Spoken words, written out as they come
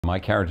My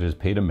character is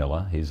Peter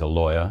Miller. He's a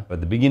lawyer.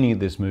 At the beginning of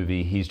this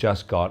movie, he's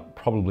just got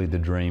probably the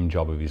dream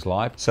job of his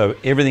life. So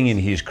everything in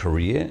his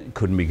career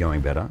couldn't be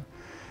going better.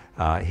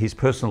 His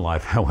personal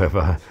life,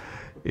 however,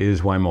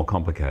 is way more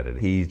complicated.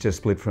 He just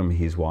split from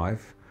his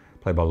wife,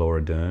 played by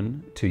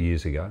Dern, 2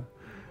 years ago.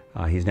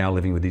 He's now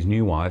living with his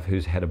new wife,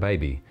 who's had a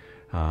baby.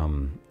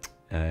 And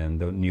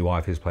the new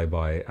wife is played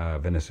by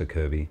Vanessa,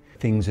 Kirby.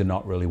 Things are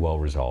not really well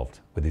resolved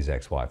with his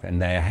ex-wife, and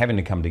they are having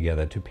to come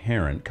together to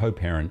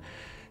co-parent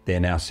their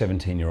now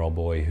 17-year-old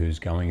boy who's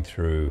going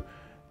through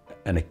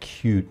an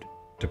acute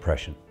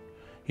depression.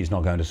 He's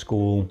not going to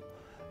school.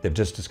 They've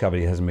just discovered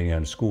he hasn't been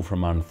going to school for a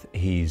month.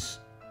 He's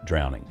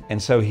drowning.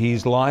 And so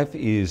his life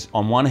is,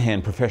 on one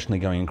hand, professionally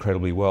going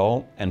incredibly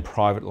well, and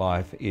private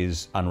life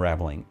is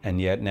unraveling.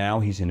 And yet now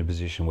he's in a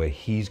position where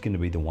he's going to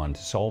be the one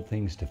to solve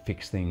things, to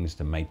fix things,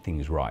 to make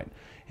things right.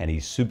 And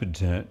he's super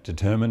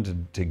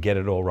determined to get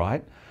it all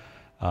right.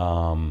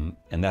 And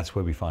that's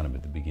where we find him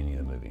at the beginning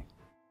of the movie.